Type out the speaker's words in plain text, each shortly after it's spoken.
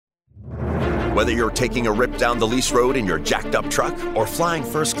Whether you're taking a rip down the Lease Road in your jacked up truck or flying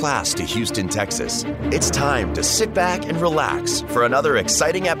first class to Houston, Texas, it's time to sit back and relax for another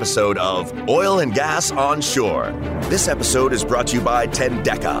exciting episode of Oil and Gas on Shore. This episode is brought to you by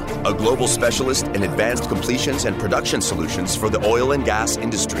Tendeca, a global specialist in advanced completions and production solutions for the oil and gas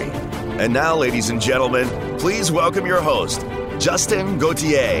industry. And now, ladies and gentlemen, please welcome your host, Justin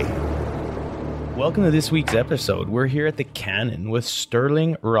Gauthier. Welcome to this week's episode. We're here at the Cannon with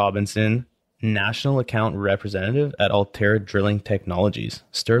Sterling Robinson, National Account Representative at Altera Drilling Technologies.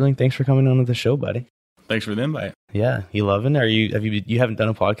 Sterling, thanks for coming on to the show, buddy. Thanks for the invite. Yeah, you loving it? You haven't done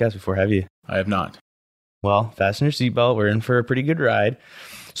a podcast before, have you? I have not. Well, fasten your seatbelt. We're in for a pretty good ride.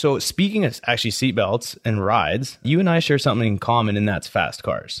 So speaking of actually seatbelts and rides, you and I share something in common, and that's fast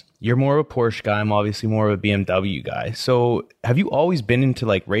cars. You're more of a Porsche guy. I'm obviously more of a BMW guy. So have you always been into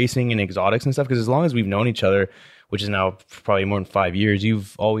like racing and exotics and stuff? Because as long as we've known each other, which is now probably more than 5 years,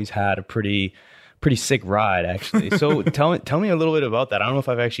 you've always had a pretty sick ride, actually. So tell me a little bit about that. I don't know if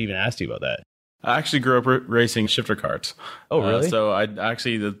I've actually even asked you about that. I actually grew up racing shifter karts. Oh, really? So I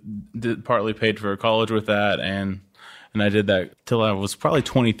actually did partly paid for college with that, and I did that till I was probably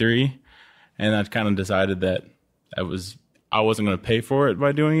 23, and I kind of decided that I wasn't going to pay for it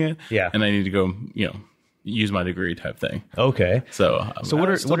by doing it. Yeah. And I need to go, use my degree type thing. Okay. So what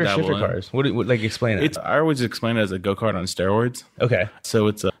are shifter cars? What like explain it? I always explain it as a go-kart on steroids. Okay. So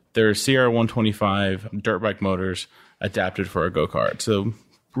they're CR125 dirt bike motors adapted for a go-kart. So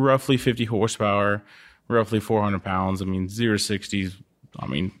roughly 50 horsepower, roughly 400 pounds. 0 to 60s,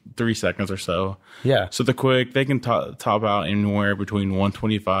 3 seconds or so. Yeah. So they're quick. They can top out anywhere between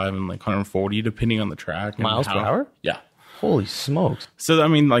 125 and like 140, depending on the track. Miles per hour? Yeah. Holy smokes. So,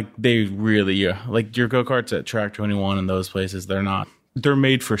 they really, like your go-karts at Track 21 and those places, they're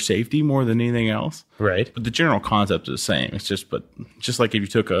made for safety more than anything else. Right. But the general concept is the same. It's just like if you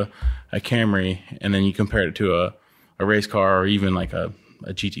took a Camry and then you compared it to a race car or even like a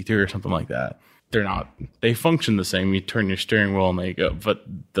GT3 or something like that. They function the same. You turn your steering wheel and they go. But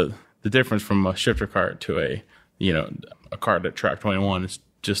the difference from a shifter cart to a cart at Track 21 is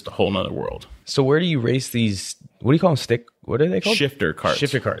just a whole nother world. So where do you race these? What do you call them? What are they called? Shifter carts.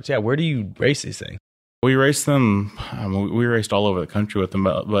 Shifter carts. Yeah. Where do you race these things? We race them. We raced all over the country with them,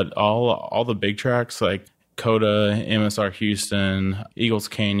 but all the big tracks like COTA, MSR Houston, Eagles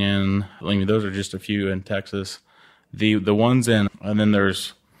Canyon. Those are just a few in Texas. The ones and then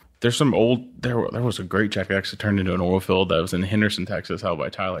there's some old. There was a great track that actually turned into an oil field that was in Henderson, Texas, out by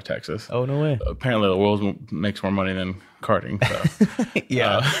Tyler, Texas. Oh, no way! Apparently, the world makes more money than karting. So.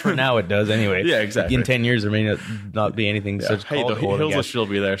 Yeah, for now it does anyway. Yeah, exactly. In 10 years, there may not be anything. Yeah. Hey, the hills will still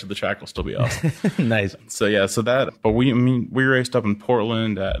be there, so the track will still be awesome. Nice. So yeah, but we raced up in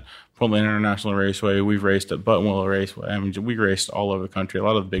Portland at Portland International Raceway. We've raced at Buttonwillow Raceway. We raced all over the country, a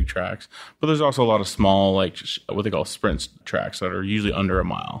lot of the big tracks. But there's also a lot of small, like what they call sprint tracks that are usually under a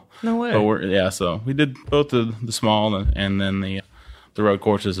mile. No way. But so we did both the small and then the road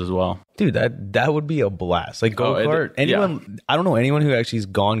courses as well. Dude, that would be a blast. Like go-kart. I don't know anyone who actually has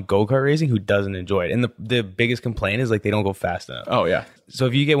gone go-kart racing who doesn't enjoy it. And the biggest complaint is like they don't go fast enough. Oh, yeah. So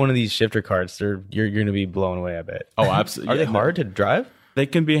if you get one of these shifter carts, you're going to be blown away, I bet. Oh, absolutely. Are they hard to drive? They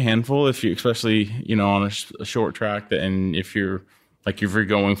can be a handful if you, especially, on a short track. And if you're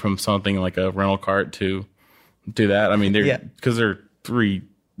going from something like a rental cart to that, because they're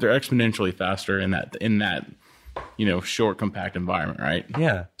exponentially faster in that short compact environment, right?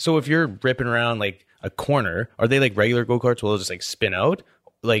 Yeah. So if you're ripping around like a corner, are they like regular go-karts? Will it just like spin out?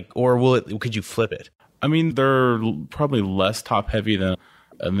 Or could you flip it? They're probably less top heavy than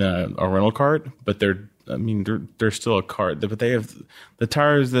a rental cart, but they're still a cart. But they have the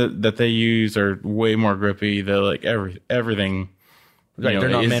tires that they use are way more grippy. They're like everything. Right, they're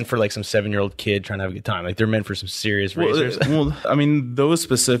not meant for like some 7-year-old kid trying to have a good time. Like they're meant for some serious racers. Those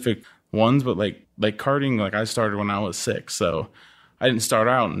specific ones, but like karting, like I started when I was 6, so I didn't start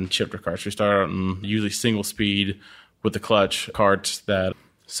out in shifter carts. We started out in usually single speed with the clutch carts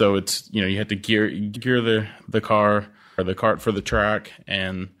so it's, you have to gear the car or the cart for the track.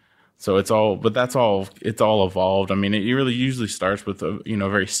 And so it's all evolved. It really usually starts with a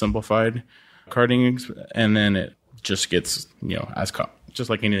very simplified karting, and then it just gets, just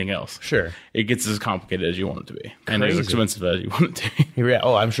like anything else. Sure. It gets as complicated as you want it to be. Crazy. And as expensive as you want it to be. Yeah.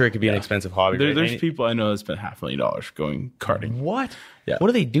 Oh, I'm sure it could be an expensive hobby. There's people I know that spent $500,000 going karting. What? Yeah. What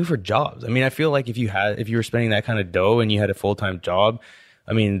do they do for jobs? I feel like if you were spending that kind of dough and you had a full-time job,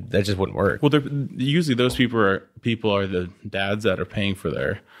 that just wouldn't work. Well, usually those people are the dads that are paying for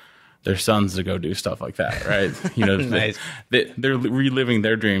their sons to go do stuff like that, right? Nice. They're reliving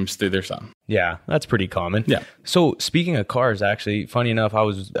their dreams through their son. Yeah, that's pretty common. Yeah. So speaking of cars, actually, funny enough,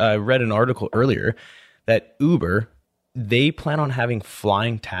 I read an article earlier that Uber, they plan on having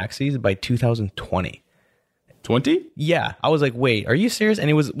flying taxis by 2020. 20? Yeah. I was like, wait, are you serious? And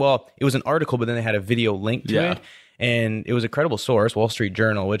it was an article, but then they had a video link to it. And it was a credible source, Wall Street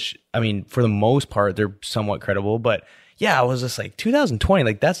Journal, which, I mean, for the most part, they're somewhat credible. But yeah, I was just like, 2020,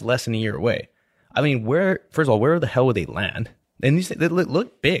 like that's less than a year away. I mean, first of all, where the hell would they land? And they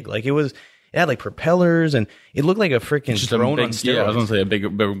looked big. Like it had like propellers and it looked like a freaking drone on steroids. Yeah, I was going to say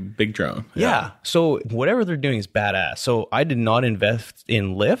a big drone. Yeah. So whatever they're doing is badass. So I did not invest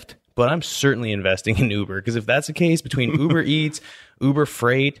in Lyft, but I'm certainly investing in Uber, because if that's the case, between Uber Eats, Uber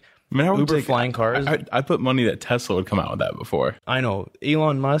Freight, Uber flying cars. I put money that Tesla would come out with that before. I know.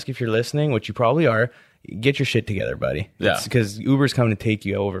 Elon Musk, if you're listening, which you probably are, get your shit together, buddy. Yeah. Because Uber's coming to take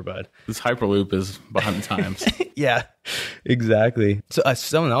you over, bud. This Hyperloop is behind the times. Yeah, exactly. So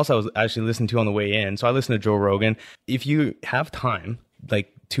someone else I was actually listening to on the way in. So I listened to Joe Rogan. If you have time,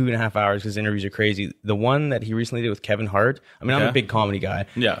 like 2.5 hours, because interviews are crazy. The one that he recently did with Kevin Hart. I mean, I'm a big comedy guy.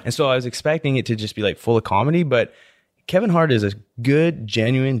 Yeah. And so I was expecting it to just be like full of comedy, but Kevin Hart is a good,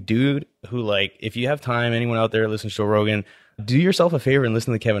 genuine dude who, like, if you have time, anyone out there listens to Joe Rogan, do yourself a favor and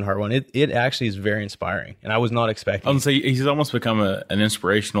listen to the Kevin Hart one. It actually is very inspiring, and I was not expecting. I would say he's almost become an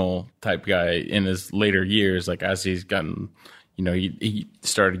inspirational type guy in his later years. Like as he's gotten, he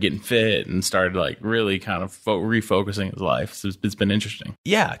started getting fit and started like really kind of refocusing his life. So it's been interesting.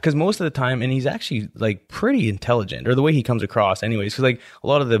 Yeah, because most of the time, and he's actually like pretty intelligent, or the way he comes across, anyways. Because like a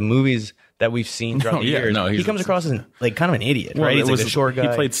lot of the movies that we've seen throughout the years, he comes across as like kind of an idiot, right? He's like a short guy.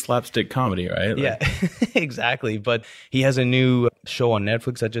 He played slapstick comedy, right? Yeah, exactly. But he has a new show on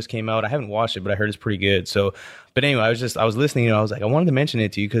Netflix that just came out. I haven't watched it, but I heard it's pretty good. So, but anyway, I was listening, and I was like, I wanted to mention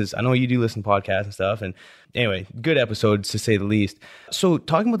it to you because I know you do listen to podcasts and stuff. And anyway, good episodes to say the least. So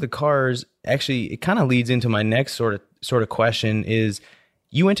talking about the cars, actually, it kind of leads into my next sort of question is,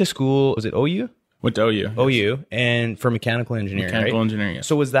 you went to school, was it OU? Went to OU. OU, and for mechanical engineering, Mechanical engineering, yes.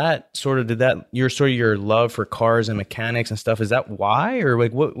 So was that your love for cars and mechanics and stuff, is that why? Or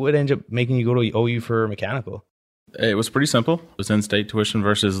like what ended up making you go to OU for mechanical? It was pretty simple. It was in-state tuition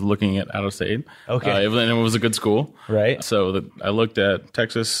versus looking at out-of-state. Okay. And it was a good school. Right. So I looked at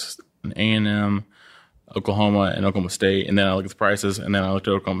Texas, A&M, Oklahoma, and Oklahoma State, and then I looked at the prices, and then I looked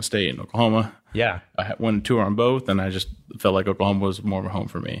at Oklahoma State and Oklahoma. Yeah. I went on tour on both, and I just felt like Oklahoma was more of a home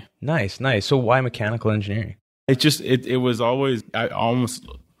for me. Nice. So why mechanical engineering? It was always,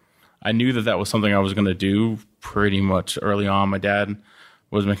 I knew that was something I was going to do pretty much early on. My dad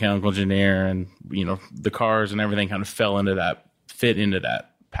was a mechanical engineer, and the cars and everything kind of fit into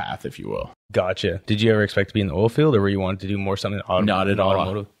that path, if you will. Gotcha. Did you ever expect to be in the oil field, or were you wanting to do more something not at all?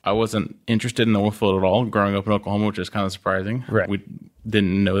 Automotive? I wasn't interested in the oil field at all growing up in Oklahoma, which is kind of surprising. Right. We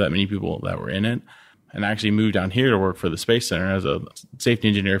didn't know that many people that were in it, and I actually moved down here to work for the Space Center as a safety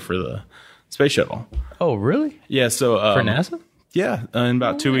engineer for the space shuttle. Oh, really? Yeah. So for NASA? Yeah. And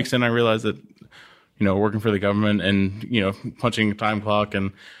about 2 weeks in, I realized that working for the government and punching a time clock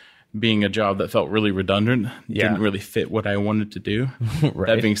and being a job that felt really redundant didn't really fit what I wanted to do. Right.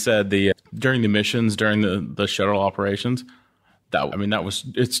 That being said, during the missions, during the shuttle operations,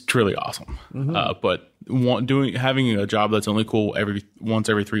 it's truly awesome. Mm-hmm. But having a job that's only cool once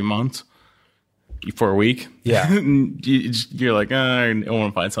every 3 months for a week, you're like, I want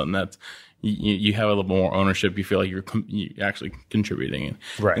to find something that's you have a little more ownership. You feel like you're actually contributing,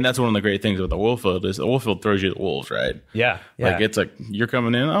 right? And that's one of the great things about the oil field is the oil field throws you the wolves, right? Yeah. Like it's like you're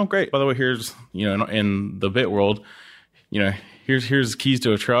coming in. Oh, great! By the way, here's in the bit world, here's keys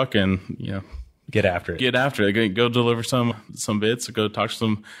to a truck, and get after it. Go deliver some bits. Go talk to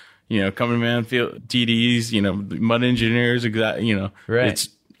some company man, TDs, mud engineers. Right.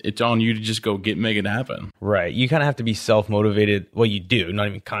 It's on you to just go make it happen. Right. You kind of have to be self-motivated. Well, you do. Not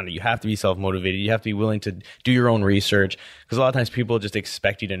even kind of. You have to be self-motivated. You have to be willing to do your own research, because a lot of times people just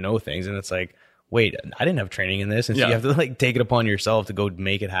expect you to know things, and it's like, wait, I didn't have training in this. And so you have to like take it upon yourself to go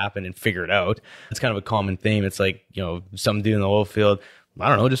make it happen and figure it out. It's kind of a common theme. It's like, some dude in the oil field, I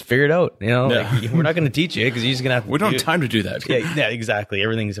don't know, just figure it out. Like, we're not going to teach you because you're just going to have to. We don't have time to do that. Yeah, exactly.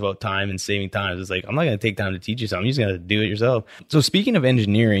 Everything's about time and saving time. It's like, I'm not going to take time to teach you something. You're just going to do it yourself. So speaking of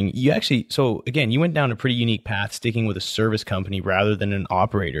engineering, you went down a pretty unique path, sticking with a service company rather than an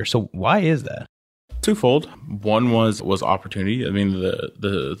operator. So why is that? Twofold. One was opportunity. I mean,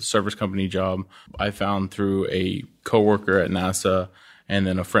 the service company job I found through a coworker at NASA and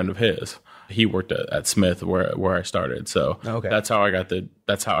then a friend of his. He worked at Smith where I started. So that's how I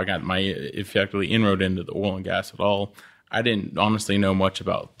got my effectively inroad into the oil and gas at all. I didn't honestly know much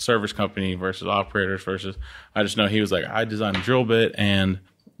about service company versus operators versus, I just know he was like, I designed a drill bit, and,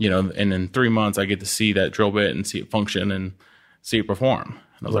 you know, and in 3 months I get to see that drill bit and see it function and see it perform.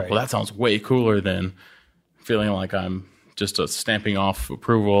 And I was like, well, that sounds way cooler than feeling like I'm just a stamping off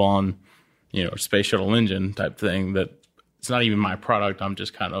approval on, you know, space shuttle engine type thing, that it's not even my product. I'm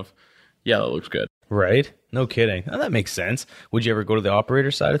just kind of, yeah, that looks good. Right. No kidding. Oh, that makes sense. Would you ever go to the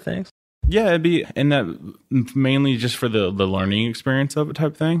operator side of things? Yeah, it'd be, and that mainly just for the learning experience of it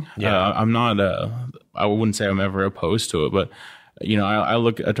type thing. Yeah. I'm not, I wouldn't say I'm ever opposed to it, but, you know,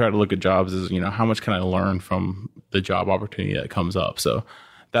 I try to look at jobs as, you know, how much can I learn from the job opportunity that comes up? So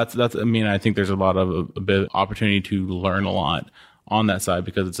that's, I mean, I think there's a lot of a bit of opportunity to learn a lot on that side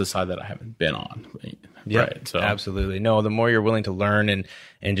because it's a side that I haven't been on. Yeah, right. So absolutely. No, the more you're willing to learn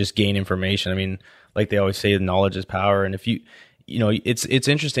and just gain information. I mean, like they always say, knowledge is power. And if you know, it's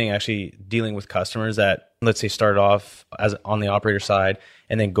interesting actually dealing with customers that, let's say, start off as on the operator side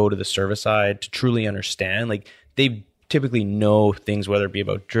and then go to the service side to truly understand. Like they typically know things, whether it be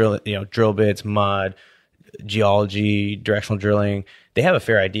about drill bits, mud, geology, directional drilling. They have a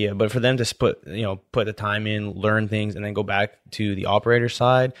fair idea, but for them to put the time in, learn things, and then go back to the operator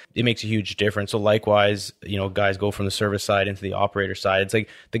side, it makes a huge difference. So likewise, you know, guys go from the service side into the operator side. It's like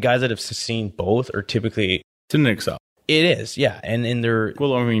the guys that have seen both are typically, it's an excel. It is, yeah, and they're,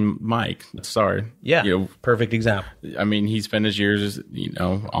 well, I mean, Mike, sorry, yeah, you know, perfect example. I mean, he spent his years, you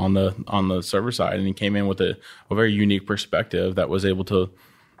know, on the server side, and he came in with a very unique perspective that was able to,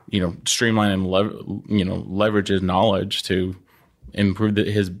 you know, streamline and leverage his knowledge to improve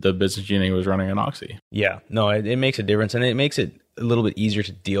the business unit he was running at Oxy. Yeah, no, it makes a difference, and it makes it a little bit easier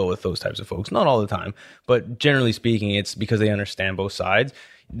to deal with those types of folks. Not all the time, but generally speaking, it's because they understand both sides.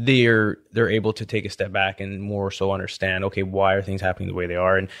 They're able to take a step back and more so understand, okay, why are things happening the way they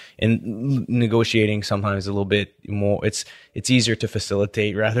are, and negotiating sometimes a little bit more. It's easier to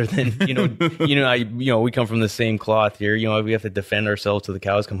facilitate rather than we come from the same cloth here. You know, we have to defend ourselves till the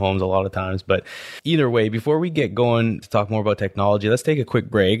cows come home a lot of times. But either way, before we get going to talk more about technology, let's take a quick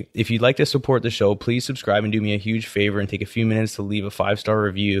break. If you'd like to support the show, please subscribe and do me a huge favor and take a few minutes to leave a 5-star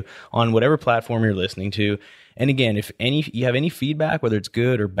review on whatever platform you're listening to. And again, if you have any feedback, whether it's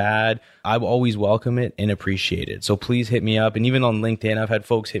good or bad, I will always welcome it and appreciate it. So please hit me up. And even on LinkedIn, I've had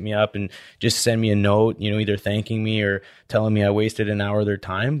folks hit me up and just send me a note, you know, either thanking me or telling me I wasted an hour of their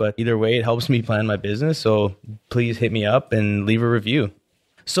time. But either way, it helps me plan my business. So please hit me up and leave a review.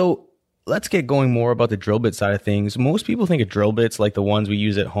 So let's get going more about the drill bit side of things. Most people think of drill bits like the ones we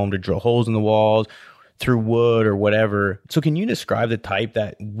use at home to drill holes in the walls through wood or whatever. So can you describe the type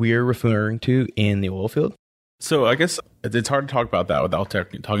that we're referring to in the oil field? So I guess it's hard to talk about that without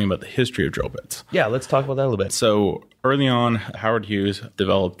talking about the history of drill bits. Yeah, let's talk about that a little bit. So early on, Howard Hughes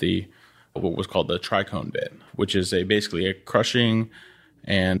developed what was called the tricone bit, which is basically a crushing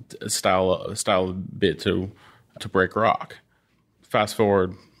and style bit to break rock. Fast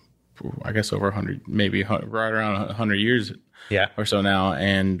forward, I guess over 100, maybe right around 100 years or so now,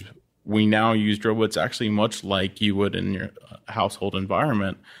 and we now use drill bits actually much like you would in your household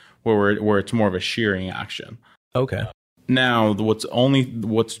environment, where it's more of a shearing action. Okay. Now,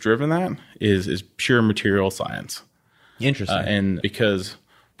 what's driven that is pure material science. Interesting. And because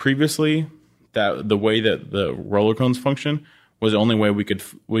previously, that the way that the roller cones function was the only way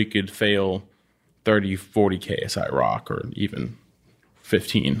we could fail 30, 40 KSI rock or even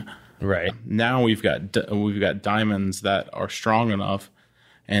 15. Right. Now we've got diamonds that are strong enough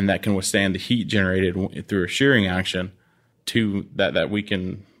and that can withstand the heat generated through a shearing action to that we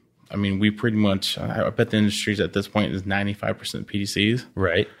can. I mean, we pretty much, I bet the industry's at this point is 95% PDCs.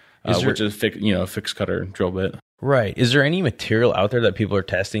 Right. Which is a fixed cutter drill bit. Right. Is there any material out there that people are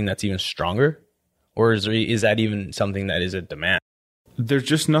testing that's even stronger? Or is that even something that is a demand?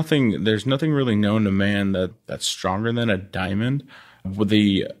 There's nothing really known to man that's stronger than a diamond.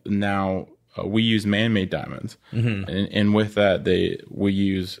 We use man-made diamonds. Mm-hmm. And with that, we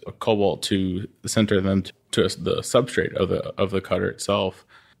use a cobalt to center them to the substrate of the cutter itself.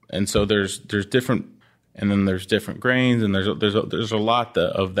 And so there's different, and then there's different grains, and there's a lot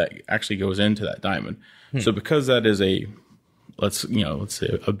of that actually goes into that diamond. So because that is let's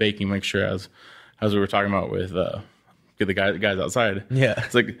say a baking mixture, as we were talking about with the guys outside. Yeah,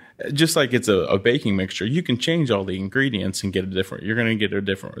 it's like just like it's a baking mixture. You can change all the ingredients and you're going to get a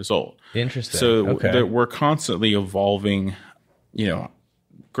different result. Interesting. So we're constantly evolving,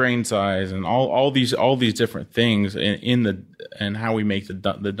 grain size and all these different things and how we make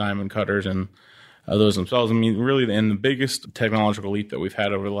the diamond cutters and those themselves. I mean, really, and the biggest technological leap that we've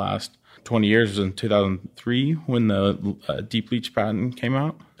had over the last 20 years was in 2003 when the deep leach patent came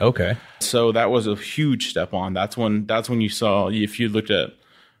out. Okay. So that was a huge step on. That's when you saw, if you looked at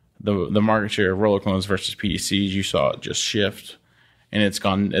the market share of roller cones versus PDCs, you saw it just shift, and it's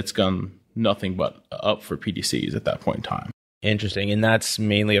gone nothing but up for PDCs at that point in time. Interesting. And that's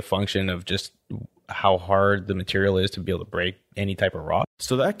mainly a function of just how hard the material is to be able to break any type of rock.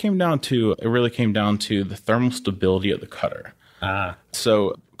 So that really came down to the thermal stability of the cutter.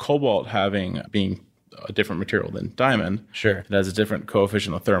 So cobalt being a different material than diamond, Sure, it has a different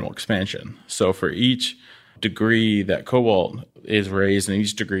coefficient of thermal expansion. So for each degree that cobalt is raised and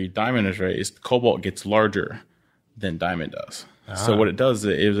each degree diamond is raised, cobalt gets larger than diamond does. So what it does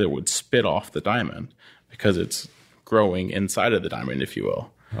is it would spit off the diamond because it's growing inside of the diamond, if you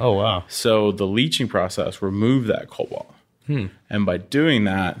will. Oh, wow. So the leaching process removed that cobalt. And by doing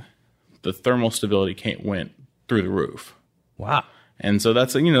that, the thermal stability went through the roof. Wow. And so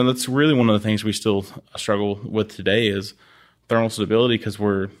that's really one of the things we still struggle with today is thermal stability, because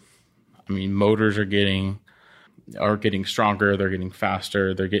motors are getting stronger, they're getting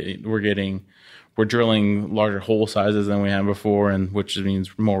faster, we're drilling larger hole sizes than we had before, and which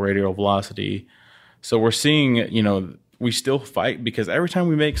means more radial velocity. So we're seeing, we still fight, because every time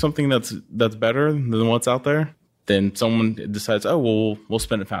we make something that's better than what's out there, then someone decides, oh, well, we'll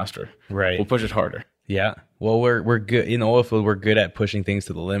spin it faster. Right. We'll push it harder. Yeah. Well, we're good in the oil field. We're good at pushing things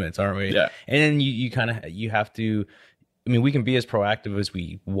to the limits, aren't we? Yeah. And then you have to. We can be as proactive as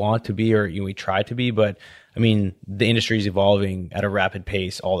we want to be, or we try to be, but the industry is evolving at a rapid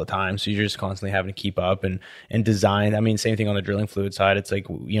pace all the time. So you're just constantly having to keep up and design. Same thing on the drilling fluid side. It's like,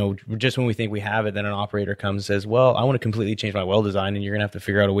 just when we think we have it, then an operator comes and says, well, I want to completely change my well design, and you're going to have to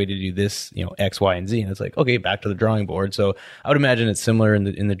figure out a way to do this, X, Y, and Z. And it's like, okay, back to the drawing board. So I would imagine it's similar in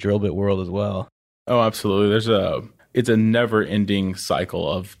the drill bit world as well. Oh, absolutely. It's a never ending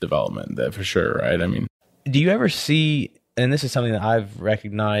cycle of development, that for sure. Right. Do you ever see, and this is something that I've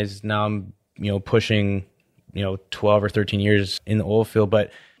recognized now, I'm, pushing, 12 or 13 years in the oil field,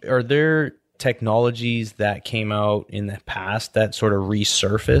 but are there technologies that came out in the past that sort of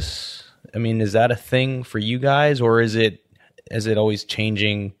resurface? Is that a thing for you guys, or is it always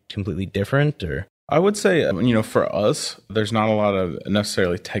changing completely different? Or I would say, for us, there's not a lot of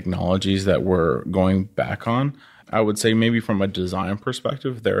necessarily technologies that we're going back on. I would say maybe from a design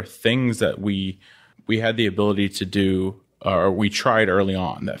perspective, there are things that we had the ability to do, or we tried early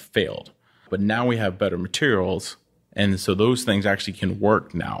on that failed. But now we have better materials, and so those things actually can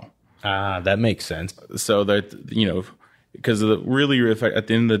work now. That makes sense. So that, because at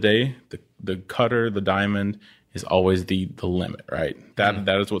the end of the day, the cutter, the diamond is always the limit, right? That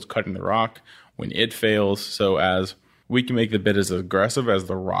is what's cutting the rock when it fails. So as we can make the bit as aggressive as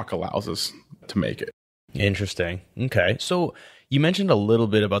the rock allows us to make it. Interesting. Okay. So you mentioned a little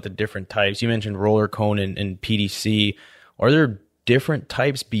bit about the different types. You mentioned roller cone and PDC. Are there different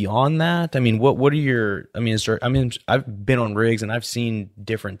types beyond that? What are your, I've been on rigs and I've seen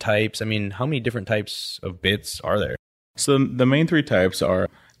different types. How many different types of bits are there? So the main three types are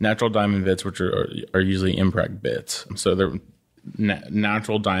natural diamond bits, which are usually impreg bits. So they're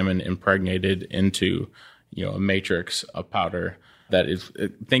natural diamond impregnated into, a matrix, a powder that is,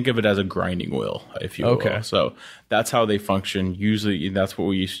 think of it as a grinding wheel, if you will. Okay. So that's how they function. Usually that's what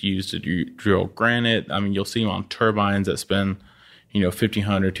we used to use to drill granite. You'll see them on turbines that spin,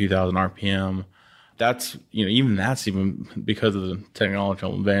 1,500, 2,000 RPM. That's, even because of the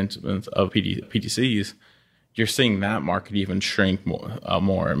technological advancements of PDCs, you're seeing that market even shrink more.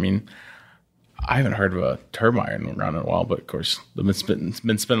 I haven't heard of a turbine around in a while, but of course, they've been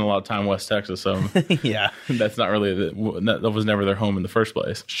spending a lot of time in West Texas, so yeah, that's not really that was never their home in the first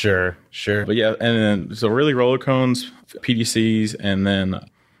place. Sure. But yeah, and then so really roller cones, PDCs, and then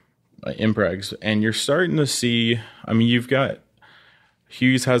impregs, and you're starting to see. You've got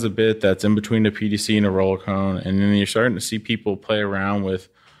Hughes has a bit that's in between a PDC and a roller cone, and then you're starting to see people play around with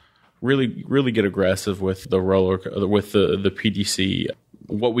really get aggressive with the the PDC.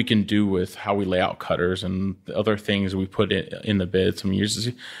 What we can do with how we lay out cutters and the other things we put in the bits. You're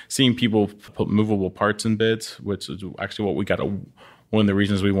just seeing people put movable parts in bits, which is actually what we got. One of the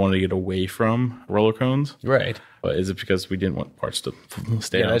reasons we wanted to get away from roller cones, right? But is it because we didn't want parts to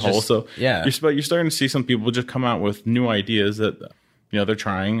stay in a hole? So yeah, you're starting to see some people just come out with new ideas that they're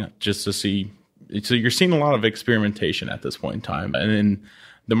trying just to see. So you're seeing a lot of experimentation at this point in time, and then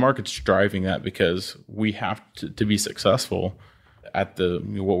the market's driving that because we have to be successful at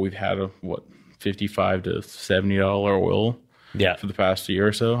what we've had of $55 to $70 oil for the past year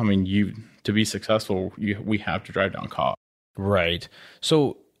or so. To be successful, we have to drive down cost. Right.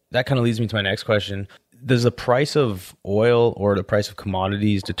 So that kind of leads me to my next question. does the price of oil or the price of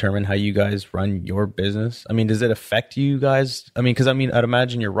commodities determine how you guys run your business? I mean, does it affect you guys? I mean, because I'd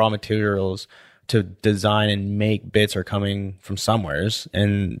imagine your raw materials to design and make bits are coming from somewheres,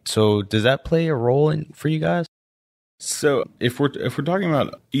 and so does that play a role for you guys? So if we're talking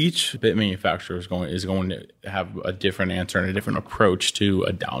about, each bit manufacturer is going to have a different answer and a different approach to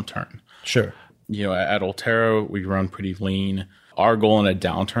a downturn. Sure. You know, at Ultera, we run pretty lean. Our goal in a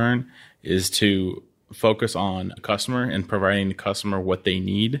downturn is to focus on a customer and providing the customer what they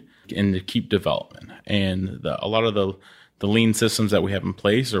need and to keep development. And a lot of the lean systems that we have in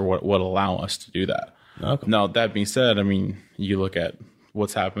place are what allow us to do that. Okay. Now, that being said, I mean, you look at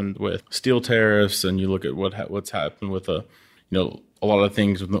what's happened with steel tariffs, and you look at what's happened with a lot of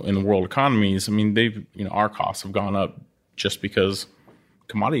things in the world economies. I mean, our costs have gone up just because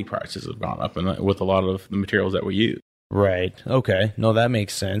commodity prices have gone up, and with a lot of the materials that we use. Right. Okay. No, that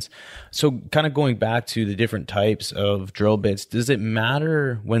makes sense. So kind of going back to the different types of drill bits, does it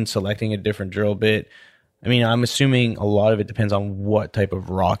matter when selecting a different drill bit? I mean, I'm assuming a lot of it depends on what type of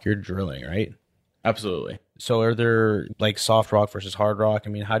rock you're drilling, right? Absolutely. So are there like soft rock versus hard rock? I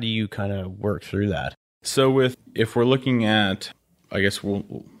mean, how do you kind of work through that? So if we're looking at, I guess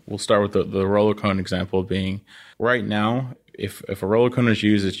we'll start with the roller cone example being, right now, if a roller cone is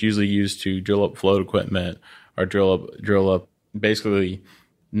used, it's usually used to drill up float equipment or drill up basically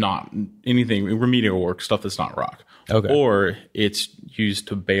not anything, remedial work, stuff that's not rock. Okay. Or it's used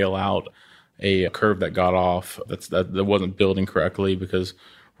to bail out a curve that got off that wasn't building correctly, because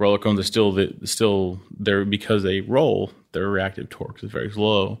roller cones are still there because they roll. Their reactive torque is very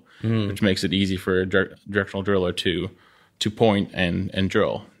low, which makes it easy for a directional driller to point and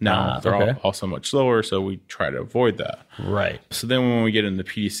drill. Now they're also much slower, so we try to avoid that. Right. So then when we get in the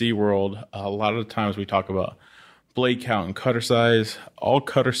PDC world, a lot of the times we talk about blade count and cutter size. All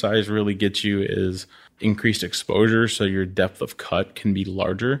cutter size really gets you is increased exposure, so your depth of cut can be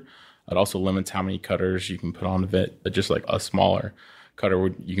larger. It also limits how many cutters you can put on the bit, just like a smaller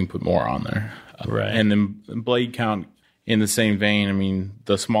cutter, you can put more on there. Right. And then blade count in the same vein. I mean,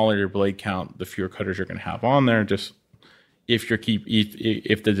 the smaller your blade count, the fewer cutters you're going to have on there. Just if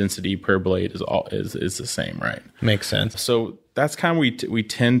the density per blade is the same, right? Makes sense. So that's kind of we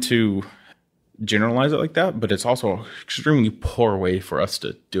tend to generalize it like that, but it's also an extremely poor way for us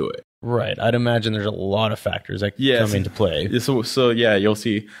to do it. Right. I'd imagine there's a lot of factors that come into play. So yeah, you'll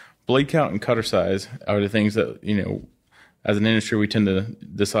see blade count and cutter size are the things that, as an industry, we tend to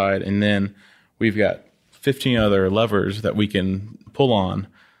decide. And then we've got 15 other levers that we can pull on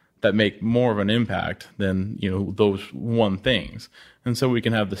that make more of an impact than, those one things. And so we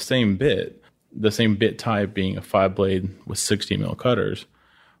can have the same bit type being a 5-blade with 60 mil cutters.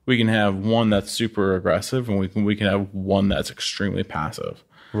 We can have one that's super aggressive, and we can have one that's extremely passive.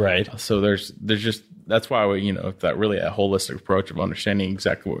 Right. So there's just, that's why we, that really a holistic approach of understanding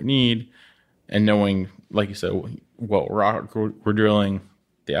exactly what we need and knowing, like you said, what rock we're drilling,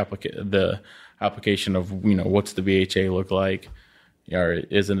 the application of, what's the BHA look like? Or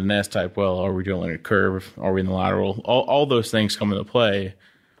is it an S-type well? Are we drilling a curve? Are we in the lateral? All those things come into play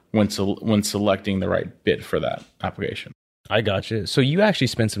when selecting the right bit for that application. I got you. So you actually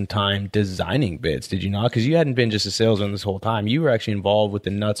spent some time designing bits, did you not? Because you hadn't been just a salesman this whole time. You were actually involved with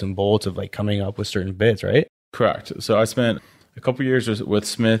the nuts and bolts of like coming up with certain bits, right? Correct. So I spent a couple years with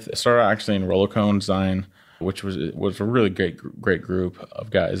Smith. I started actually in roller cone design, which was a really great group of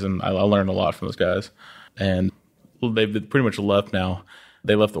guys, and I learned a lot from those guys. And they've pretty much left now.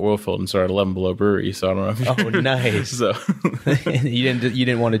 They left the oil field and started 11 Below Brewery. So I don't know. Oh, nice. So you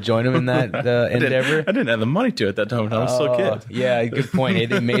didn't want to join them in that endeavor? I didn't have the money to at that time. I was still a kid. Yeah, good point. Hey,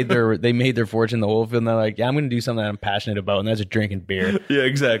 they made their fortune in the oil field, and they're like, yeah, I'm going to do something that I'm passionate about, and that's drinking beer. Yeah,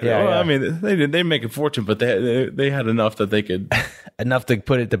 exactly. Yeah, well, yeah. I mean, they didn't make a fortune, but they had enough that they could enough to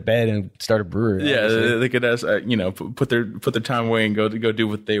put it to bed and start a brewery. Yeah, obviously. they could put their time away and go do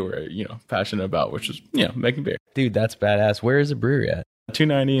what they were passionate about, which is making beer. Dude, that's badass. Where is the brewery at?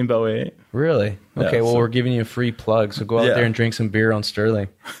 290 in Belway 8. Really? Okay, Yeah, well, so- we're giving you a free plug, so go out there and drink some beer on Sterling.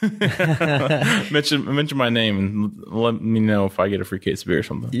 Mention my name and let me know if I get a free case of beer or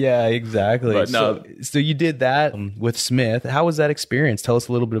something. Yeah, exactly. But no- So you did that with Smith. How was that experience? Tell us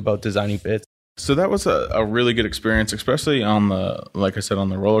a little bit about designing bits. So that was a really good experience, especially on like I said, on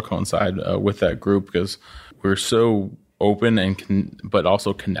the roller cone side with that group, because we're so open and but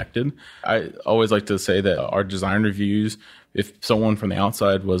also connected. I always like to say that our design reviews, if someone from the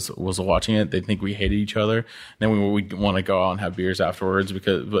outside was watching it, they'd think we hated each other. And then we want to go out and have beers afterwards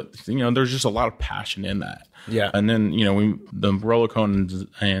but there's just a lot of passion in that. Yeah. And then, the roller cone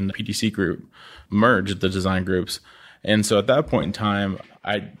and the PTC group merged the design groups. And so at that point in time,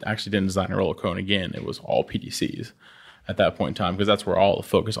 I actually didn't design a roller cone again. It was all PDCs at that point in time, because that's where all the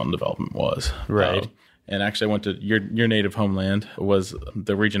focus on development was. Right. And actually I went to your native homeland was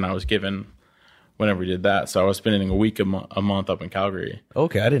the region I was given whenever we did that. So I was spending a week, a month up in Calgary.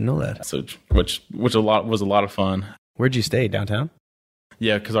 Okay, I didn't know that. So which was a lot of fun. Where'd you stay? Downtown?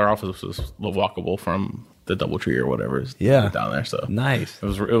 Yeah, because our office was walkable from the DoubleTree or whatever is down there. So nice. It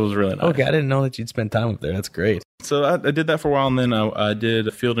was really nice. Okay, I didn't know that you'd spend time up there. That's great. So I did that for a while, and then I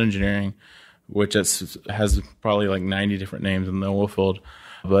did field engineering, which has probably like 90 different names in the oil field.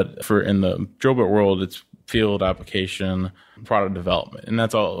 But in the drill bit world, it's field application, product development. And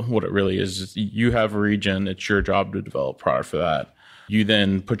that's all what it really is. Just you have a region, it's your job to develop product for that. You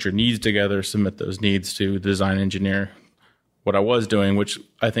then put your needs together, submit those needs to the design engineer. What I was doing, which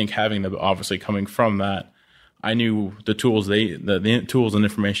I think having obviously coming from that, I knew the tools the tools and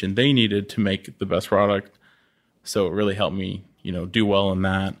information they needed to make the best product. So it really helped me, do well in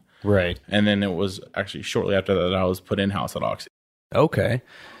that. Right. And then it was actually shortly after that I was put in-house at Oxy. Okay.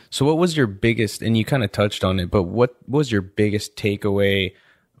 So what was your biggest, and you kind of touched on it, but what was your biggest takeaway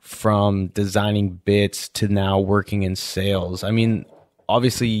from designing bits to now working in sales? I mean,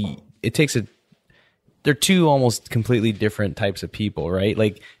 obviously they're two almost completely different types of people, right?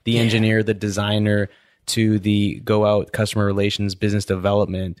 Like the engineer, the designer, to the go out customer relations, business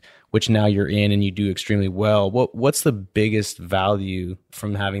development, which now you're in and you do extremely well. What's the biggest value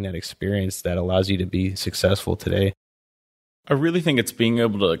from having that experience that allows you to be successful today? I really think it's being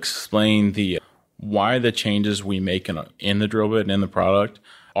able to explain why the changes we make in the drill bit and in the product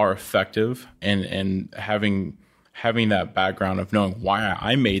are effective, and having that background of knowing why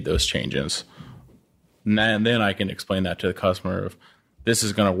I made those changes. And then I can explain that to the customer of this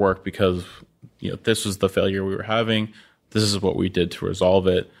is going to work because this was the failure we were having. This is what we did to resolve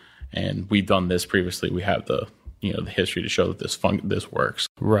it, and we've done this previously. We have the history to show that this works.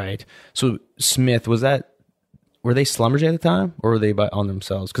 Right. So Smith, were they Schlumberger at the time, or were they on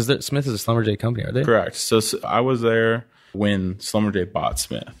themselves? Because Smith is a Schlumberger company, are they? Correct. So I was there when Schlumberger bought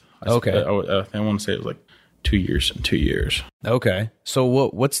Smith. Okay. I want to say it was like 2 years and 2 years. Okay. So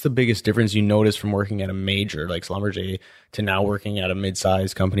what's the biggest difference you notice from working at a major like Schlumberger to now working at a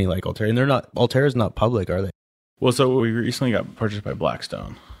mid-sized company like Ulterra? And Ulterra's not public, are they? Well, so we recently got purchased by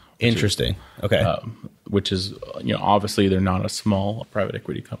Blackstone. Interesting. Okay. Which is, obviously they're not a small private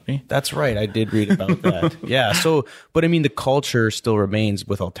equity company. That's right. I did read about that. Yeah. So, but I mean, the culture still remains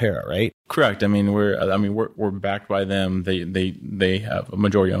with Ulterra, right? Correct. I mean, we're backed by them. They have a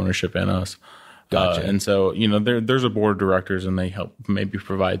majority ownership in us. Gotcha. And so, there's a board of directors, and they help maybe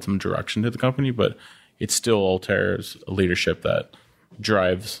provide some direction to the company, but it's still Ulterra's leadership that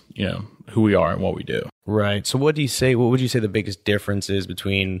drives, who we are and what we do. Right. So what would you say the biggest difference is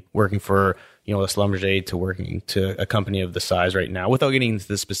between working for, a Schlumberger to working to a company of the size right now, without getting into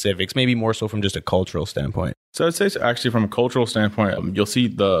the specifics, maybe more so from just a cultural standpoint? So I'd say actually from a cultural standpoint, you'll see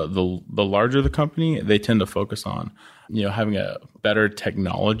the larger the company, they tend to focus on, having a better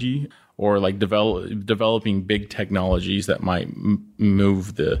technology, or like developing big technologies that might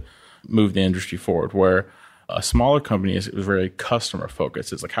move the industry forward, where a smaller company is very customer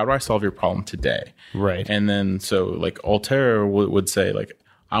focused. It's like, how do I solve your problem today? Right. And then so like Ulterra would say, like,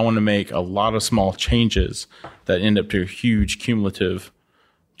 I want to make a lot of small changes that end up to a huge cumulative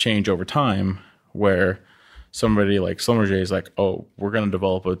change over time, where somebody like Schlumberger is like, oh, we're going to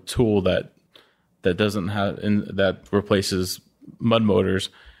develop a tool that doesn't have, that replaces mud motors,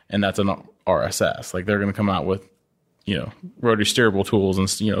 and that's an RSS. Like, they're going to come out with, rotary steerable tools and,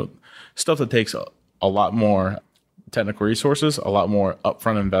 stuff that takes a lot more technical resources, a lot more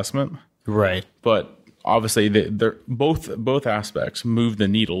upfront investment. Right. But obviously, they're both aspects move the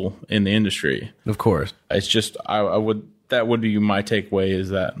needle in the industry. Of course. It's just that would be my takeaway, is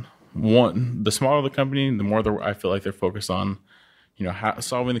that one, the smaller the company, the more I feel like they're focused on,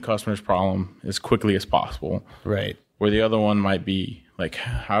 solving the customer's problem as quickly as possible. Right. Where the other one might be like,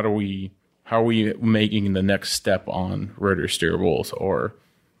 how are we making the next step on rotary steerables or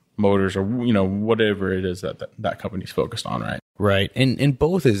motors, or whatever it is that company's focused on, right? Right. And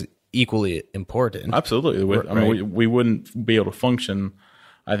both is equally important. Absolutely. Right. I mean, we wouldn't be able to function,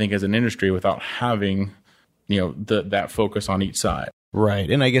 I think, as an industry without having that focus on each side. Right.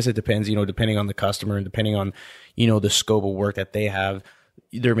 And I guess it depends, depending on the customer and depending on the scope of work that they have,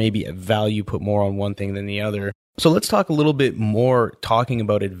 there may be a value put more on one thing than the other. So let's talk a little bit more, talking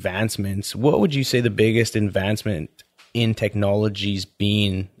about advancements. What would you say the biggest advancement in technologies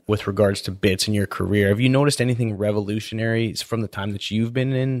been with regards to bits in your career? Have you noticed anything revolutionary from the time that you've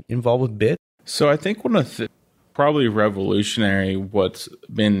been involved with bits? So I think one of probably revolutionary, what's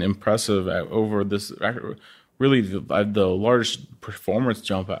been impressive over this really the largest performance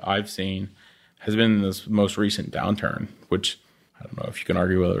jump I've seen has been in this most recent downturn, which I don't know if you can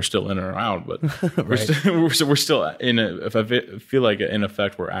argue whether we're still in or out, but we're still in it. If I feel like in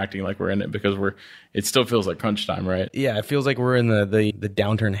effect we're acting like we're in it because it still feels like crunch time, right? Yeah, it feels like we're in the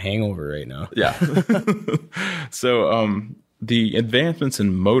downturn hangover right now. Yeah. So the advancements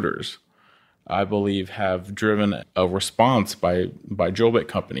in motors, I believe, have driven a response by drill bit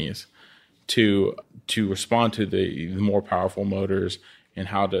companies to respond to the more powerful motors and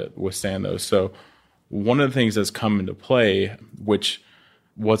how to withstand those. So one of the things that's come into play, which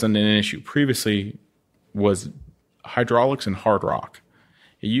wasn't an issue previously, was hydraulics and hard rock.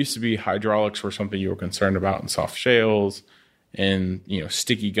 It used to be hydraulics were something you were concerned about in soft shales and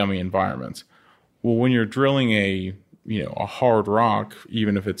sticky, gummy environments. Well, when you're drilling a hard rock,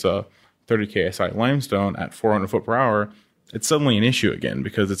 even if it's a 30 KSI limestone at 400 foot per hour, it's suddenly an issue again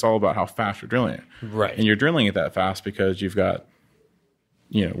because it's all about how fast you're drilling it. Right. And you're drilling it that fast because you've got,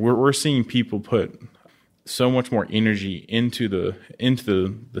 we're seeing people put so much more energy into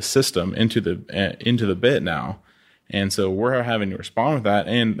the system, into the bit now. And so we're having to respond with that.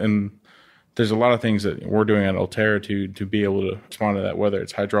 And there's a lot of things that we're doing at Ulterra to be able to respond to that, whether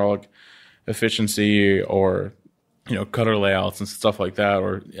it's hydraulic efficiency or, cutter layouts and stuff like that,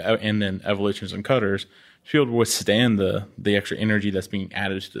 and then evolutions and cutters to be able to withstand the extra energy that's being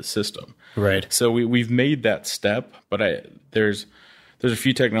added to the system. Right. So we've made that step, but there's a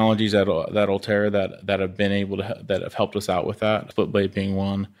few technologies at Ulterra that have been able to that have helped us out with that. Split blade being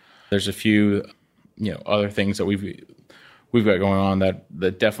one. There's a few other things that we've got going on that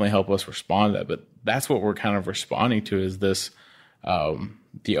definitely help us respond to that. But that's what we're kind of responding to is this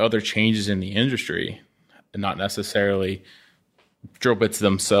the other changes in the industry, and not necessarily drill bits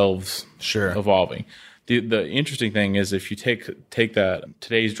themselves evolving. The interesting thing is if you take that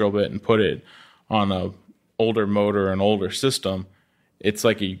today's drill bit and put it on a older motor, an older system, it's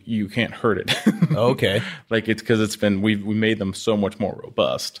like you can't hurt it. Okay. Like it's because we made them so much more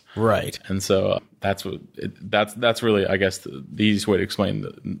robust. Right. And so that's really, I guess, the easiest way to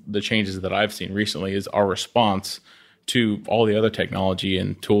explain the changes that I've seen recently is our response to all the other technology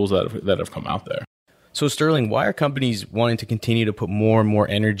and tools that have come out there. So Sterling, why are companies wanting to continue to put more and more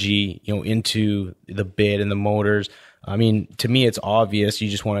energy, into the bit and the motors? I mean, to me, it's obvious you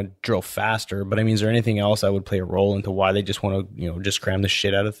just want to drill faster, but I mean, is there anything else that would play a role into why they just want to, just cram the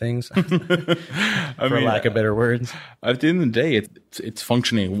shit out of things? For lack of better words. At the end of the day, it's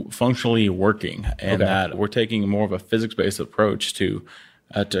functionally working, and that we're taking more of a physics-based approach to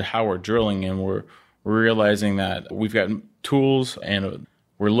how we're drilling, and we're realizing that we've got tools and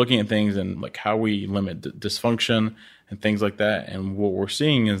we're looking at things and like how we limit dysfunction and things like that. And what we're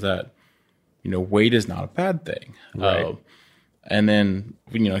seeing is that, weight is not a bad thing. Right. And then,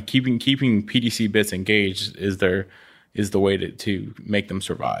 keeping PDC bits engaged is the way to make them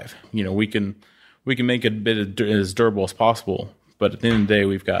survive. We can make a bit as durable as possible, but at the end of the day,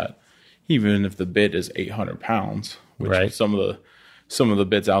 we've got, even if the bit is 800 pounds, which some of the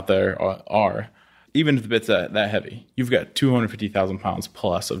bits out there are, even if the bit's that heavy, you've got 250,000 pounds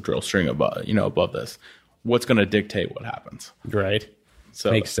plus of drill string above this. What's going to dictate what happens? Right. So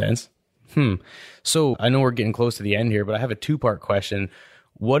makes sense. So I know we're getting close to the end here, but I have a two-part question.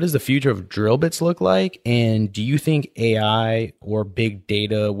 What does the future of drill bits look like? And do you think AI or big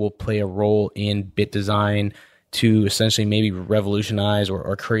data will play a role in bit design to essentially maybe revolutionize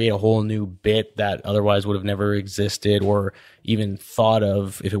or create a whole new bit that otherwise would have never existed or even thought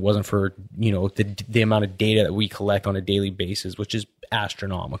of if it wasn't for, the amount of data that we collect on a daily basis, which is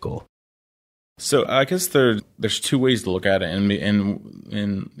astronomical? So I guess there's two ways to look at it,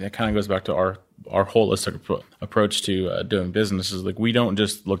 and that kind of goes back to our holistic approach to doing business. Is like we don't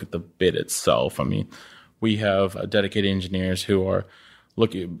just look at the bit itself. I mean, we have dedicated engineers who are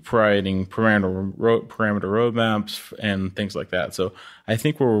providing parameter roadmaps and things like that. So I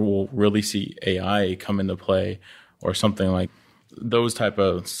think where we'll really see AI come into play or something like those type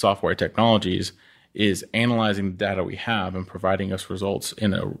of software technologies is analyzing the data we have and providing us results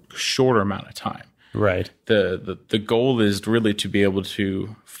in a shorter amount of time. Right. The goal is really to be able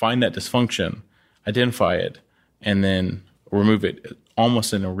to find that dysfunction, identify it, and then remove it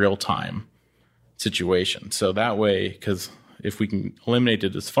almost in a real time situation. So that way, because if we can eliminate the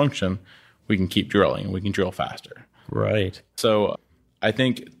dysfunction, we can keep drilling. We can drill faster. Right. So I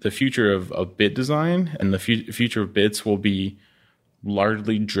think the future of bit design and the future of bits will be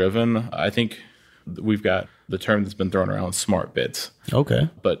largely driven. I think we've got the term that's been thrown around, smart bits. Okay.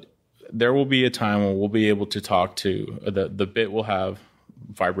 But there will be a time when we'll be able to talk to the bit will have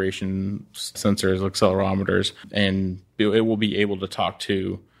vibration sensors, accelerometers, and it will be able to talk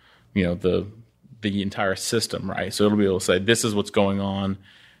to, the the entire system, right? So it'll be able to say, this is what's going on,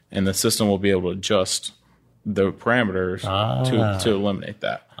 and the system will be able to adjust the parameters to eliminate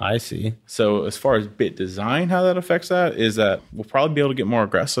that. I see. So as far as bit design, how that affects that is that we'll probably be able to get more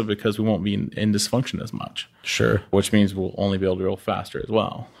aggressive because we won't be in dysfunction as much. Sure. Which means we'll only be able to drill faster as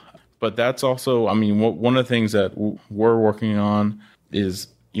well. But that's also, I mean, one of the things that we're working on is,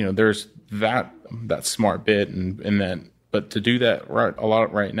 there's that smart bit and then, but to do that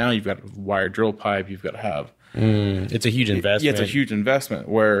right now, you've got a wire drill pipe, you've got to have. It's a huge investment. Yeah, it's a huge investment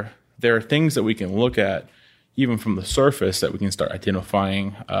where there are things that we can look at even from the surface that we can start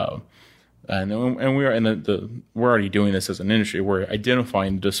identifying. And we are we're already doing this as an industry. We're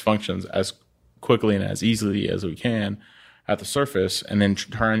identifying dysfunctions as quickly and as easily as we can at the surface, and then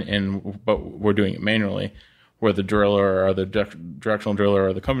but we're doing it manually, where the driller or the directional driller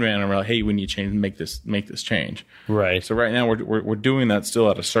or the company manager are like, hey, we need to change, make this change. Right. So right now we're doing that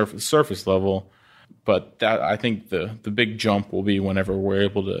still at a surface level, but that, I think the big jump will be whenever we're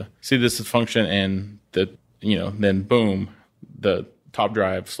able to see this dysfunction and then boom, the top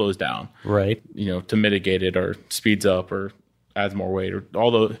drive slows down. Right. To mitigate it or speeds up or adds more weight or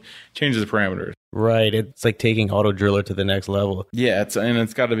all the changes the parameters. Right. It's like taking auto driller to the next level. Yeah, it's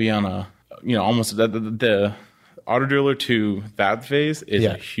got to be on a almost the auto driller to that phase is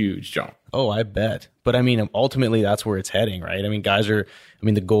a huge jump. Oh, I bet. But I mean, ultimately that's where it's heading, right? I mean,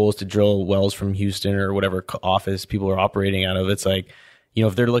 the goal is to drill wells from Houston or whatever office people are operating out of. It's like,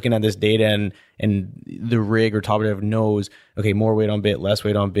 if they're looking at this data and the rig or top drive knows, okay, more weight on bit, less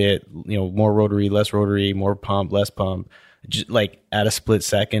weight on bit, more rotary, less rotary, more pump, less pump, just like at a split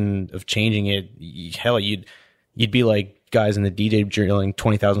second of changing it, hell, you'd be like guys in the DJ drilling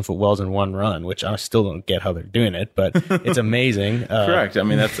 20,000 foot wells in one run, which I still don't get how they're doing it, but it's amazing. Correct. I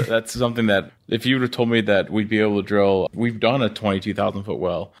mean, that's something that if you would have told me that we'd be able to drill, we've done a 22,000 foot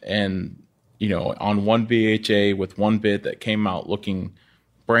well, and on one BHA with one bit that came out looking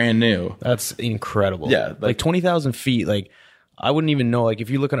brand new. That's incredible. Yeah. Like 20,000 feet, like I wouldn't even know, like if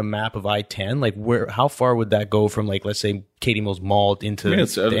you look at a map of I-10, like how far would that go from, like, let's say Katie Mills Malt into the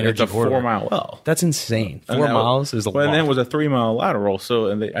energy it's a corridor? 4 mile well. That's insane. 4 miles is a lot. And then it was a 3 mile lateral.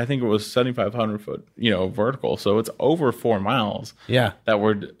 So, I think it was 7,500 foot, vertical. So it's over 4 miles. Yeah. That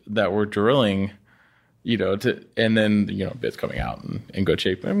we're drilling, and then, bits coming out in good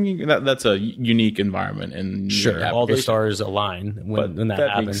shape. I mean, that's a unique environment. And sure, all the stars align when that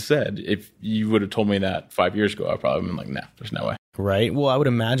happens. Being said, if you would have told me that 5 years ago, I'd probably been like, nah, there's no way. Right. Well, I would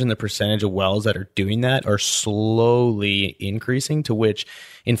imagine the percentage of wells that are doing that are slowly increasing, to which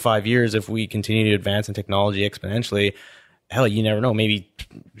in 5 years, if we continue to advance in technology exponentially, hell, you never know, maybe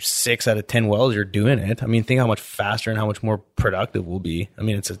 6 out of 10 wells are doing it. I mean, think how much faster and how much more productive we'll be. I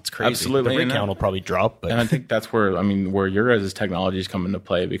mean, it's crazy. Absolutely. The rig count will probably drop. But. And I think that's where your guys' technologies come into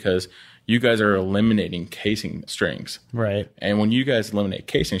play, because you guys are eliminating casing strings. Right. And when you guys eliminate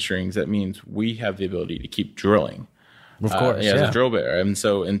casing strings, that means we have the ability to keep drilling. Of course, as a drill bit. And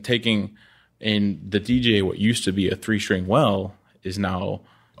so taking in the DJ, what used to be a 3-string well is now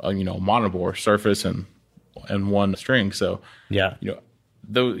monobore surface and one string. So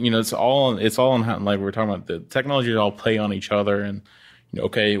it's all in how, like we were talking about, the technologies all play on each other. And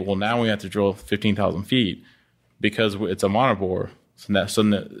okay, well now we have to drill 15,000 feet because it's a monobore.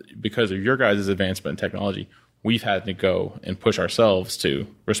 So because of your guys' advancement in technology, we've had to go and push ourselves to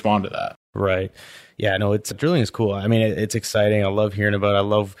respond to that. Right. Yeah, no, drilling is cool. I mean, it's exciting. I love hearing about it. I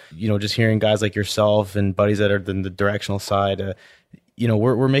love, just hearing guys like yourself and buddies that are in the directional side.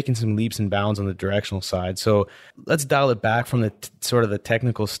 We're making some leaps and bounds on the directional side. So let's dial it back from the sort of the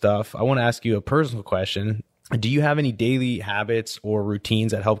technical stuff. I want to ask you a personal question. Do you have any daily habits or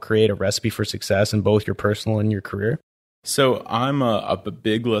routines that help create a recipe for success in both your personal and your career? So I'm a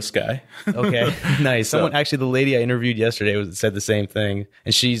big list guy. Okay, nice. Someone, actually, the lady I interviewed yesterday said the same thing.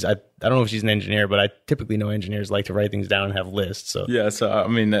 And I don't know if she's an engineer, but I typically know engineers like to write things down and have lists. So yeah, so I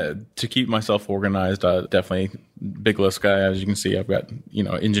mean, to keep myself organized, definitely big list guy. As you can see, I've got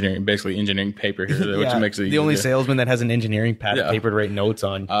engineering paper here, which makes it the only salesman that has an engineering paper to write notes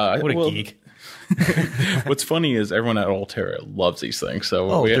on. What a geek. What's funny is everyone at Ulterra loves these things.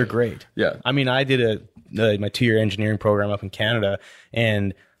 So they're great. Yeah, I mean, I did my 2-year engineering program up in Canada,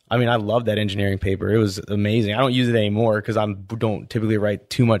 and I mean, I love that engineering paper. It was amazing. I don't use it anymore because I don't typically write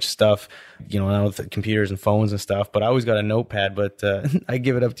too much stuff, now with the computers and phones and stuff. But I always got a notepad. But I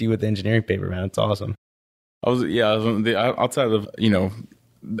give it up to you with the engineering paper, man. It's awesome. Outside of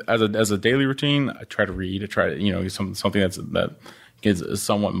as a daily routine, I try to read. I try to something that is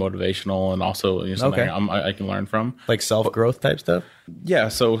somewhat motivational and also something I can learn from. Like self-growth type stuff? Yeah.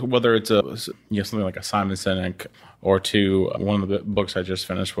 So whether it's something like a Simon Sinek, or one of the books I just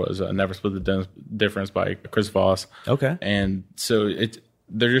finished was Never Split the Difference by Chris Voss. Okay. And so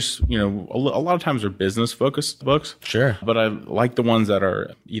they're just, a lot of times they're business focused books. Sure. But I like the ones that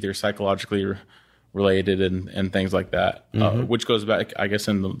are either psychologically related and things like that, which goes back, I guess,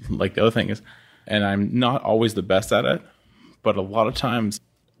 in the other thing is, and I'm not always the best at it, but a lot of times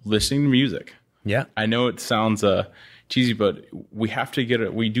listening to music. Yeah. I know it sounds cheesy, but we have to get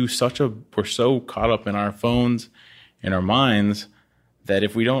it. We're so caught up in our phones, in our minds, that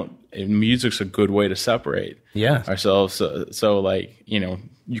if music's a good way to separate ourselves. So like,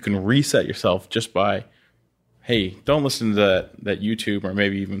 you can reset yourself just by, hey, don't listen to that YouTube or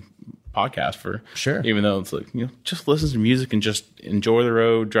maybe even podcast for sure. Even though it's like, just listen to music and just enjoy the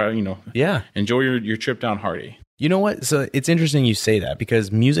road, drive, enjoy your trip down Hardy. You know what? So it's interesting you say that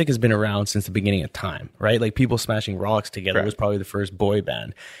because music has been around since the beginning of time, right? Like People Smashing Rocks together was probably the first boy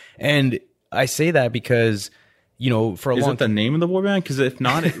band. And I say that because, for a long time. Is it the name of the boy band? Because if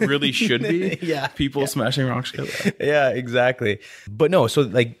not, it really should be. People Smashing Rocks together. Yeah, exactly. But no, so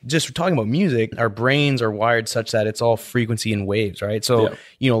like just talking about music, our brains are wired such that it's all frequency and waves, right? So,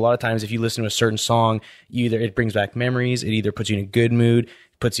 a lot of times if you listen to a certain song, it brings back memories. It either puts you in a good mood,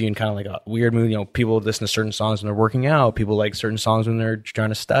 puts you in kind of like a weird mood. People listen to certain songs when they're working out. People like certain songs when they're trying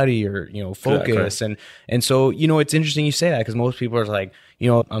to study or, focus. Exactly. And so, it's interesting you say that because most people are like,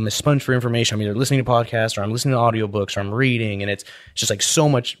 I'm a sponge for information. I'm either listening to podcasts or I'm listening to audiobooks or I'm reading. And it's just like so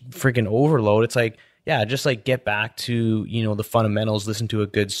much freaking overload. It's like, yeah, just like get back to, the fundamentals, listen to a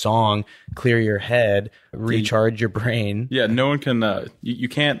good song, clear your head, recharge your brain. Yeah, no one can, you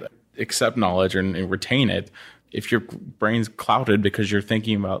can't accept knowledge and retain it if your brain's clouded because you're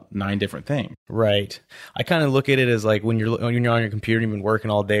thinking about 9 different things. Right. I kind of look at it as like when you're on your computer, you've been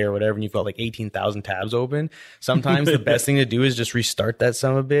working all day or whatever, and you've got like 18,000 tabs open. Sometimes the best thing to do is just restart that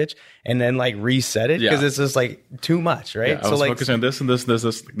son of a bitch and then like reset it because it's just like too much, right? Yeah, I was focusing on this and this and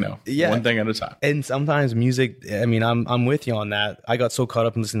this. No, one thing at a time. And sometimes music, I mean, I'm with you on that. I got so caught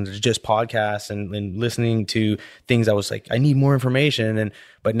up in listening to just podcasts and listening to things. I was like, I need more information.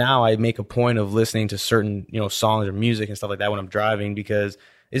 But now I make a point of listening to certain, songs or music and stuff like that when I'm driving because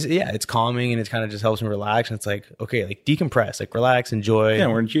it's calming and it kind of just helps me relax. And it's like, okay, like decompress, like relax, enjoy. Yeah,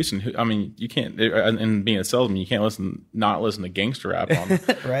 we're in Houston. I mean, you can't, and being a salesman, you can't not listen to gangster rap on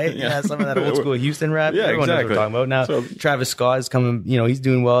right? Yeah, some of that old school Houston rap. Yeah, everyone exactly. knows what we're talking about. Now, Travis Scott is coming, he's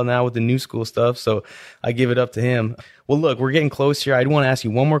doing well now with the new school stuff. So I give it up to him. Well, look, we're getting close here. I want to ask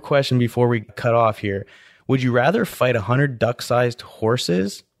you one more question before we cut off here. Would you rather fight 100 duck-sized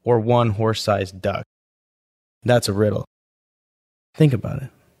horses or 1 horse-sized duck? That's a riddle. Think about it.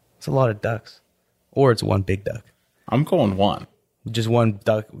 It's a lot of ducks. Or it's 1 big duck. I'm going 1. Just 1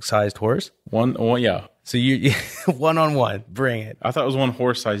 duck-sized horse? One, yeah. So you 1-on-1. Bring it. I thought it was 1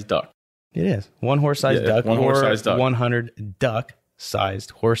 horse-sized duck. It is. 1 horse-sized duck 1 horse-sized duck. 100 duck-sized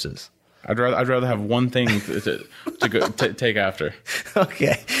horses. I'd rather have one thing to take after.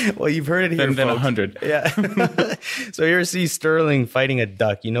 Okay. Well, you've heard it here, than 100. Yeah. So here, see Sterling fighting a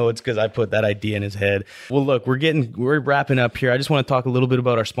duck. It's because I put that idea in his head. Well, look, we're wrapping up here. I just want to talk a little bit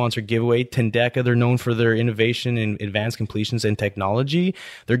about our sponsor giveaway, Tendeka. They're known for their innovation in advanced completions and technology.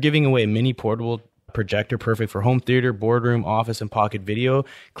 They're giving away a mini portable projector perfect for home theater, boardroom, office, and pocket video.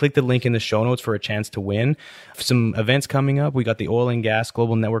 Click the link in the show notes for a chance to win. Some events coming up. We got the Oil and Gas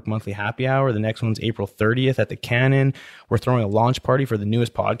Global Network Monthly Happy Hour. The next one's April 30th at the Cannon. We're throwing a launch party for the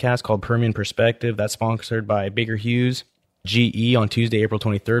newest podcast called Permian Perspective. That's sponsored by Baker Hughes GE on Tuesday, April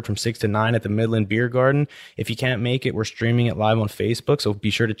 23rd from 6 to 9 at the Midland Beer Garden. If you can't make it, we're streaming it live on Facebook, so be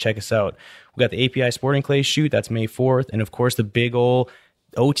sure to check us out. We got the API Sporting Clay shoot. That's May 4th. And of course, the big ol'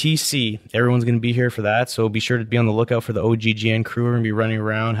 OTC. Everyone's going to be here for that. So be sure to be on the lookout for the OGGN crew. We're going to be running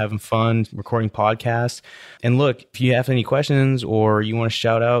around, having fun, recording podcasts. And look, if you have any questions or you want to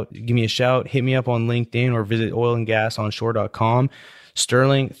shout out, give me a shout, hit me up on LinkedIn or visit oilandgasonshore.com.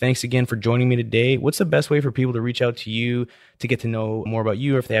 Sterling, thanks again for joining me today. What's the best way for people to reach out to you to get to know more about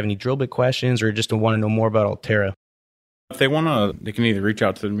you, or if they have any drill bit questions or just to want to know more about Ulterra? If they want to, they can either reach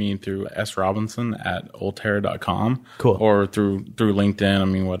out to me through srobinson@ulterra.com. Cool. Or through LinkedIn. I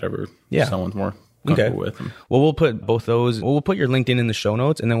mean, whatever someone's more comfortable with. Well, we'll put both those. We'll put your LinkedIn in the show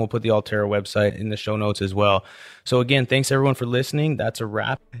notes, and then we'll put the Ulterra website in the show notes as well. So again, thanks everyone for listening. That's a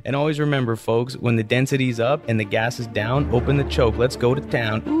wrap. And always remember, folks, when the density's up and the gas is down, open the choke. Let's go to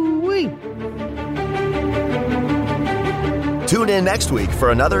town. Ooh-wee. Tune in next week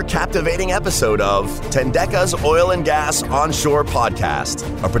for another captivating episode of Tendeca's Oil and Gas Onshore Podcast,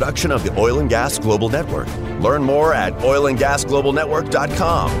 a production of the Oil and Gas Global Network. Learn more at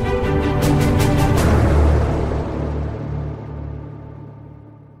oilandgasglobalnetwork.com.